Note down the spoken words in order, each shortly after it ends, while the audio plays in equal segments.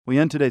We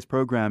end today's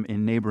program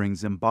in neighboring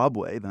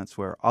Zimbabwe. That's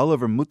where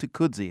Oliver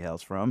Mtukudzi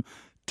hails from.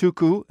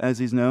 Tuku, as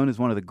he's known, is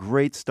one of the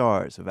great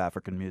stars of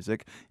African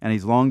music, and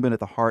he's long been at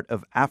the heart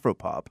of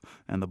Afropop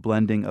and the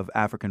blending of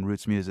African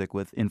roots music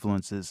with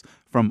influences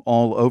from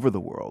all over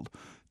the world.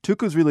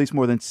 Tuku's released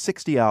more than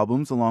 60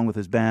 albums along with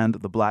his band,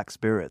 the Black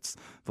Spirits.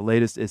 The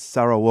latest is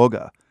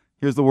Sarawoga.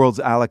 Here's the world's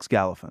Alex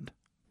Gallafand.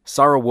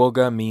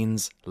 Sarawoga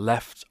means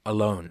left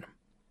alone.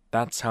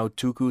 That's how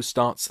Tuku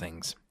starts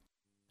things.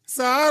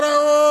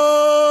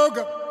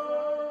 Sarawoga,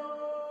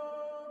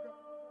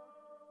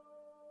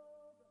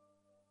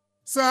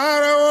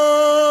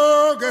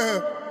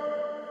 Sarawoga,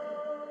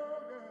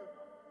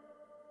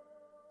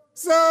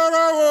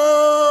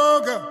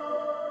 Sarawoga.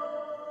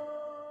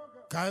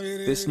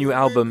 This new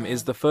album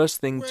is the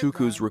first thing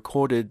Tuku's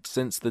recorded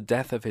since the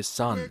death of his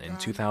son in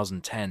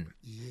 2010.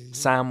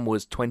 Sam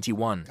was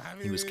 21.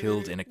 He was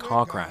killed in a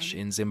car crash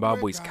in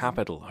Zimbabwe's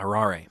capital,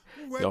 Harare.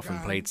 He often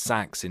played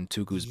sax in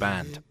Tuku's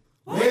band.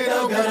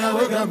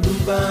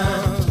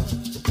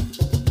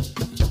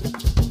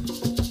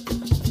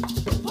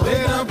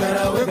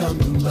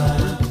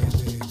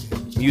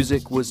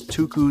 Music was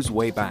Tuku's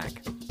way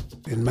back.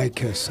 In my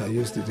case, I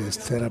used it as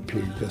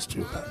therapy just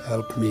to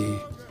help me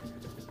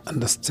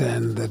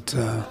understand that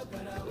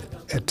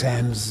at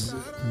times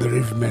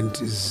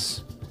bereavement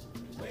is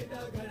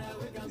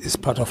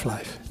part of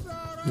life.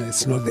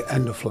 It's not the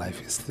end of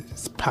life,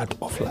 it's part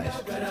of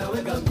life.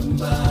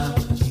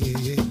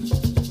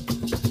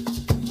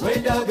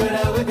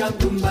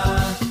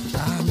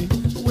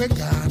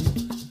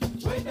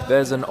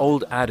 There's an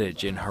old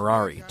adage in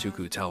Harare,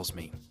 Tuku tells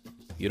me.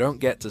 You don't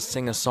get to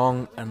sing a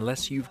song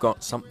unless you've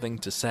got something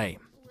to say.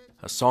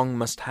 A song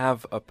must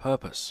have a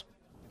purpose.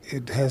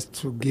 It has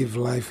to give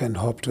life and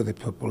hope to the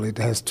people. It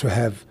has to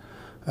have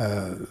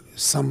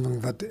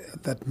something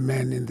that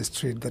man in the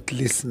street, that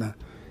listener,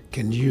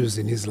 can use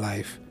in his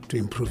life to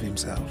improve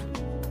himself.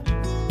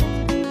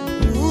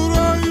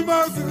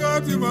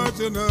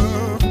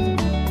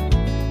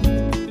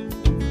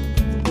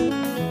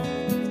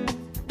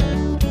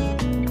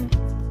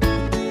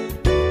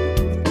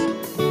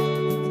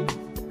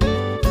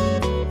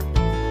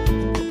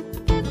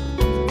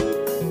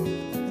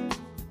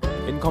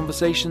 In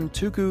conversation,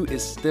 Tuku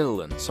is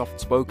still and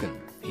soft-spoken.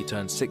 He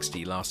turned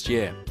 60 last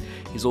year.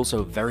 He's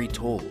also very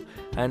tall,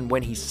 and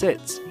when he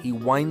sits, he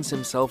winds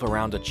himself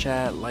around a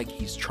chair like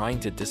he's trying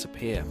to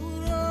disappear.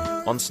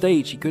 On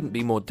stage, he couldn't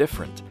be more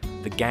different.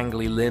 The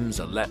gangly limbs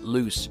are let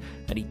loose,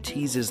 and he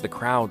teases the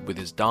crowd with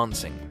his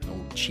dancing,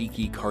 all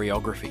cheeky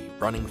choreography,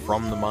 running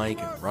from the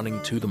mic and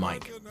running to the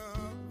mic.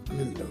 I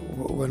mean,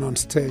 when on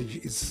stage,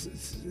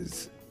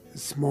 it's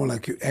more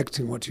like you're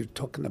acting what you're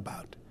talking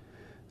about.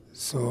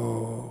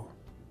 So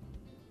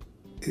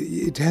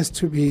it has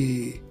to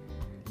be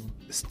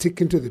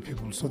sticking to the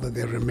people so that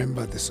they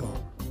remember the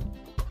song.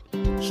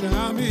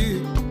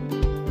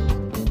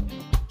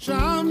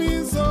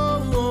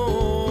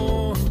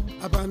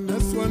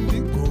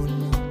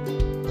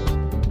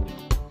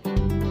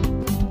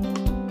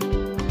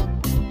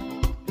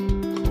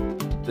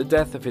 The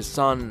death of his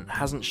son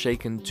hasn't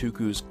shaken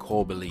Tuku's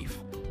core belief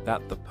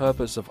that the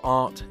purpose of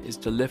art is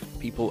to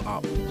lift people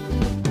up.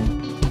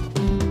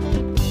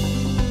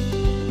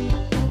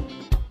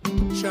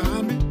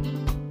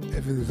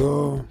 Even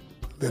though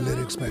the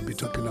lyrics might be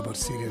talking about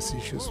serious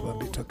issues, might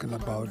be talking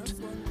about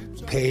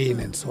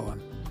pain and so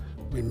on,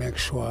 we make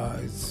sure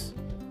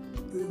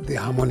the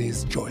harmony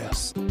is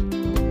joyous.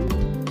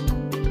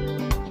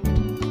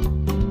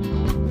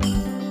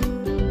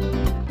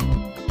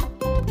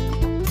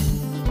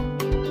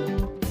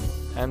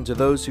 And to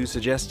those who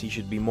suggest he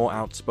should be more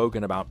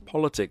outspoken about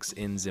politics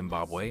in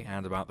Zimbabwe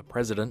and about the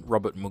president,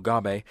 Robert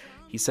Mugabe,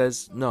 he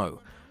says no.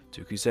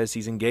 Tuku says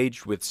he's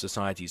engaged with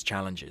society's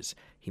challenges.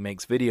 He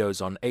makes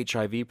videos on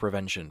HIV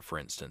prevention, for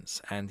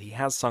instance, and he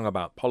has sung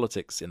about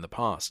politics in the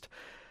past.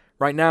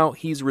 Right now,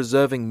 he's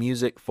reserving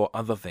music for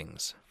other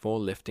things, for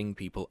lifting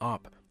people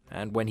up.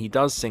 And when he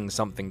does sing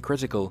something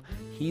critical,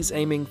 he's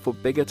aiming for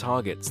bigger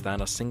targets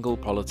than a single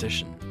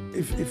politician.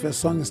 If a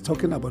song is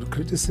talking about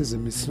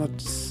criticism, it's not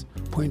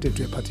pointed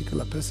to a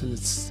particular person,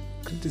 it's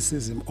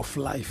criticism of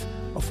life,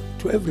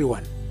 to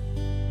everyone.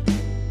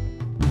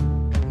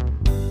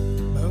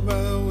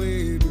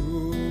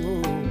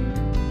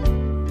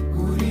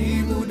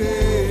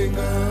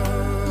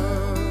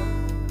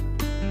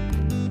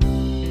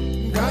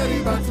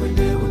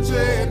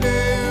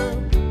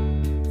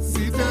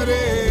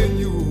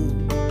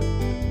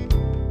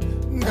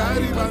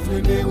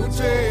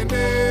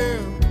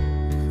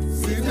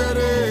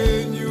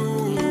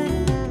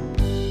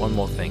 One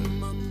more thing.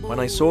 When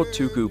I saw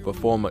Tuku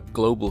perform at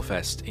Global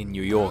Fest in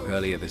New York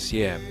earlier this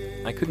year,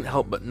 I couldn't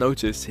help but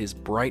notice his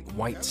bright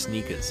white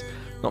sneakers,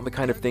 not the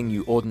kind of thing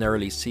you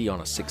ordinarily see on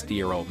a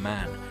 60-year-old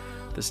man.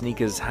 The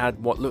sneakers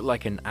had what looked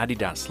like an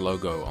Adidas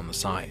logo on the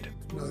side.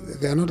 No,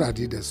 they are not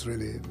Adidas,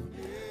 really,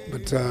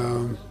 but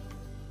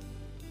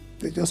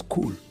they're just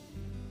cool.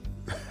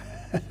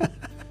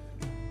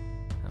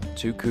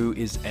 Tuku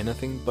is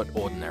anything but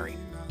ordinary.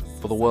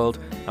 For The World,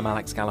 I'm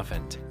Alex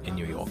Gallafand in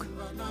New York.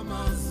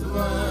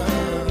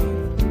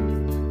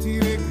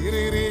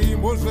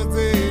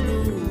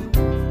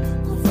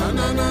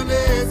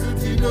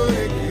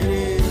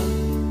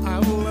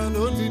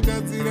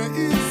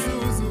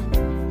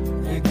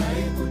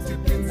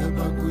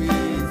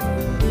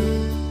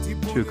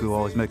 Tuku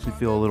always makes me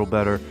feel a little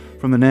better.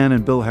 From the Nan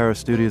and Bill Harris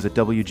studios at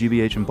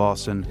WGBH in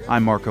Boston,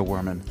 I'm Marco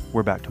Werman.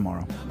 We're back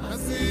tomorrow.